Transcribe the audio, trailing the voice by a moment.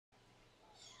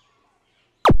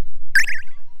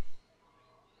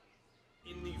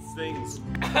things.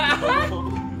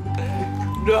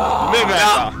 No!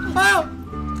 Oh,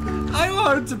 I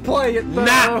wanted to play it though.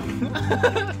 Nah.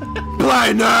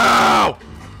 Play now!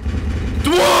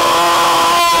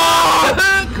 Dwarf!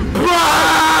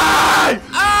 Play!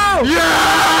 Oh!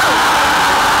 Yeah!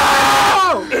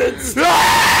 It's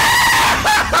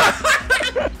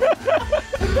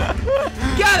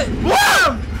got it!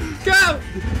 Whoa! Go!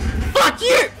 Fuck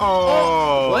you!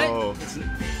 Oh. What?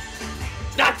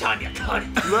 It's not time, you cunt!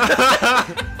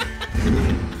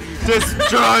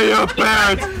 Destroy your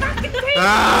parents'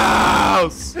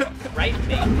 house! Right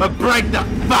me. Or break the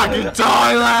fucking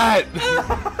toilet!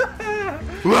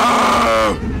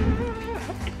 Whoa!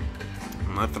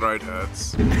 My throat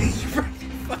hurts.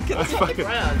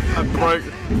 I broke.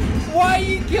 Why are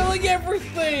you killing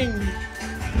everything?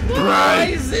 Why Right.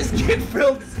 is this kid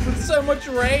filled with so much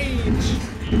rage?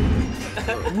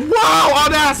 Whoa!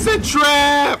 On acid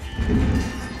trip!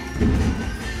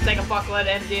 Take a fuckload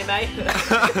of MDMA.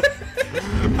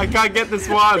 I can't get this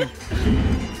one.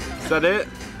 Is that it?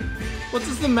 What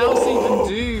does the mouse even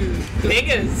do?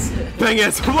 Fingers. Dang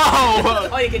it! Whoa!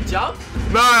 Oh, you can jump?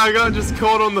 No, I got just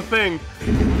caught on the thing.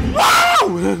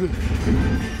 Whoa!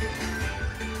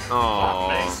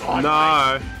 Oh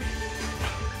no!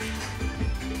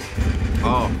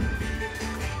 Oh.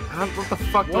 What the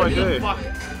fuck do I do? Fuck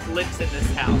lives in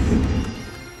this house.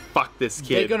 Fuck this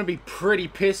They're kid. gonna be pretty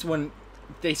pissed when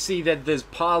they see that there's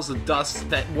piles of dust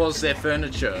that was their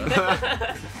furniture.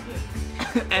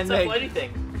 And It's a floaty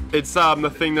thing. It's the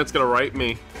thing that's gonna rape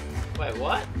me. Wait,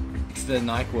 what? it's the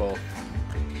NyQuil.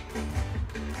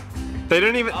 They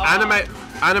don't even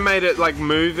animate it like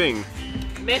moving.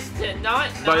 Mr.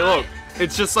 Night. Like look,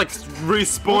 it's just like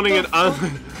respawning and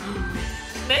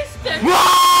Mr.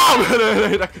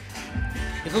 Whoa!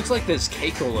 It looks like there's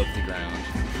cake all over the ground.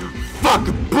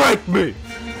 Fucking break me!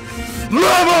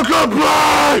 Level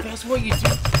complete! That's what you do to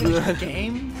finish the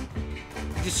game?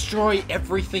 Destroy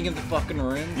everything in the fucking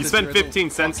room? You spent 15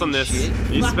 cents on this. Shit?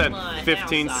 You Fuck spent my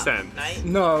 15 house up, cents. mate.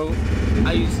 No,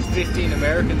 I used 15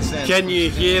 American cents. Can you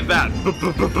hear that?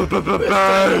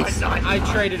 Bass? I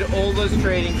traded all those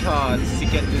trading cards to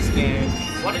get this game.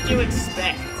 What did you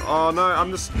expect? Oh no,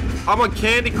 I'm on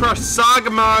Candy Crush Saga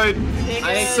mode. Fingers.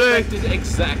 I See? expected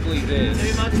exactly this.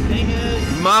 Too much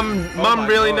fingers. Mum my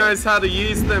really God. knows how to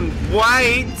use them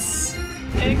weights.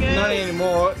 Fingers. Not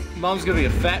anymore. Mom's gonna be a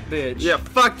fat bitch. Yeah,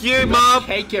 fuck you, got Mum.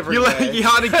 cake You everywhere. you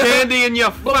had a candy in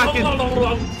your fucking.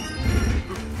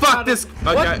 Fuck this.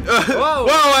 Okay. Whoa. Whoa,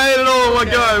 I ate it all in one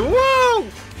Okay. go. Whoa.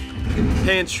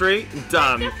 Pantry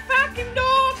done. Fucking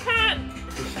door, cat.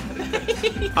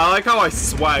 I like how I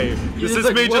sway. This just is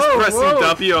like, me just whoa, pressing whoa.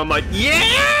 W. I'm like,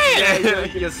 yeah!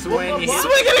 You're swinging.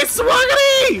 Swiggity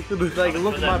swaggity! Like,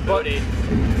 look at my butt. Booty.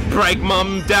 Break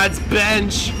mum, dad's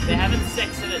bench. They're having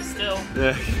sex in it still.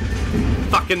 Yeah.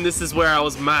 Fucking, this is where I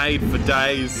was made for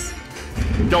days.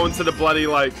 Going to the bloody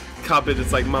like cupboard.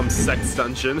 It's like mum's sex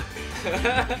dungeon.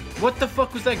 What the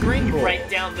fuck was that green ball? Break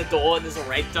down the door and there's a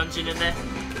rape dungeon in there.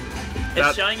 It's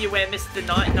That- showing you where Mr.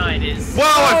 Night Night is. Whoa!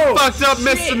 I Oh, fucked up,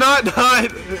 shit. Mr. Night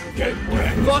Night.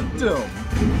 Fucked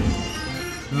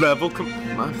him. Level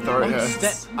my throat One hurts.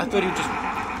 step. I thought he would just.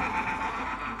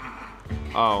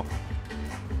 Oh,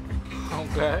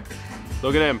 Okay.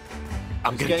 look at him.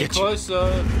 I'm gonna Getting get you.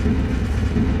 closer.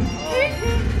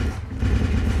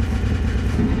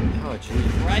 Oh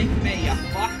jeez. Break me, you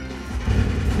fuck.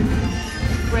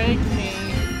 Break me.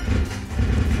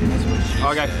 That's what she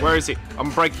Okay, said. where is he? I'm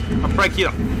break you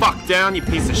the fuck down, you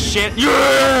piece of shit.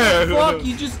 Yeah! Fuck!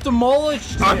 You just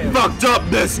demolished him. I fucked up,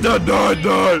 Mr. Night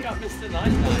Night. Got Mr.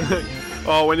 Night Night.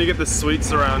 Oh, when you get the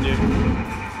sweets around you.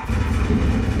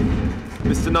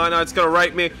 Mr. Night Night's gonna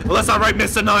rape me, unless I rape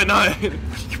Mr. Night Night.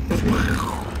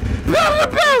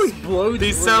 Explodes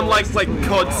These sound like realistically.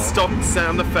 COD stock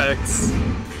sound effects.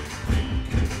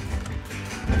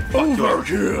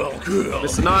 Overkill, kill.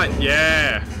 Mr. Night,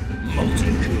 yeah.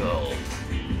 Multi-kill.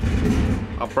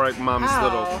 I'll break Mum's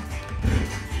little.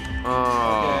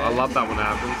 Oh, I love that when it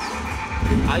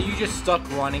happens. Are you just stuck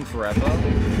running forever?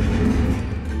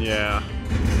 Yeah.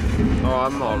 Oh,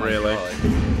 I'm not my really. God.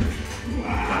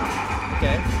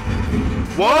 Okay.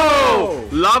 Whoa!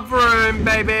 Love room,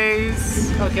 babies!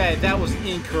 Okay, that was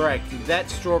incorrect. That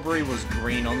strawberry was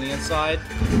green on the inside.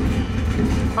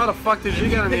 How the fuck did you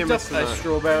get in here, Picked up Mr. a Night?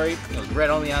 strawberry. It was red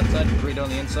on the outside, green on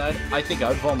the inside. I think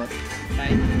I'd vomit.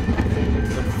 Mate.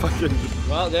 Fucking.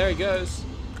 Well, there he goes.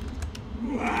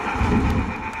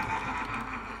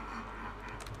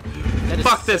 That is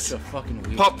Fuck this. such a fucking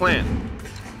weird. Pot plant.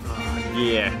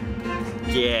 Yeah.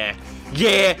 Yeah.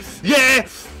 Yeah. Yeah!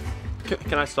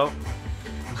 Can I stop?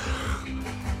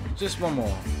 Just one more.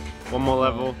 One more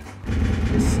level.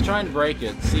 Just try and break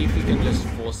it. See if you can just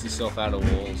force yourself out of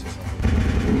walls or something.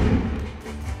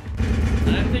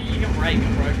 I don't think you can break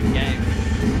a broken game.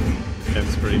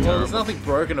 It's pretty Well, terrible. there's nothing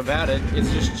broken about it.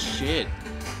 It's just shit.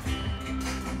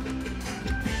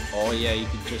 Oh yeah, you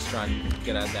could just try and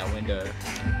get out that window.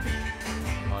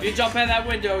 If you jump out that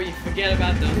window, you forget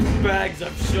about those bags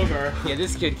of sugar. Yeah,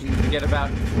 this kid can forget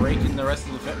about breaking the rest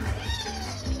of the film.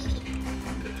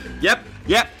 Yep.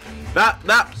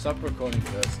 That Stop recording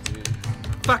first, dude.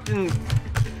 fucking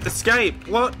escape.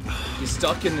 What? You're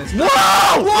stuck in this. Whoa!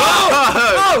 Whoa!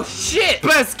 Oh shit!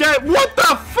 Escape. What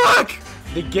the fuck?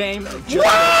 The game just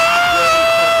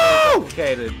Whoa!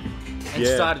 complicated and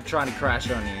Yeah. started trying to crash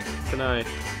on you. Can I?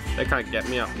 They can't get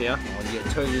me up here. Oh yeah,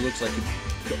 it totally looks like it.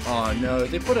 Oh no,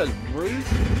 they put a roof?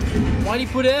 Why do you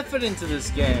put effort into this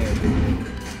game?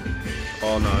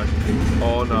 Oh no.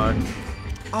 Oh no.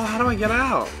 Oh, how do I get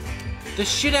out? There's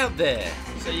shit out there.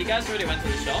 So you guys already went to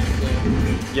the shops, or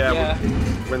Yeah.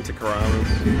 We went to Carrara's.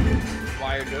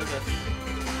 why are you doing this?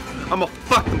 I'm a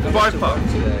fucking I went to work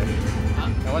bofa. today. Huh?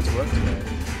 I went to work today.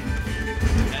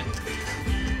 Okay.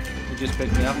 He just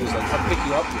picked me up. He was like, "I'll pick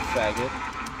you up, you faggot."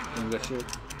 And we got shit.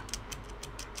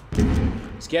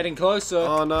 It's getting closer.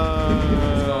 Oh no.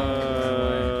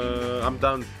 I'm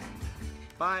done.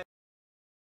 Bye.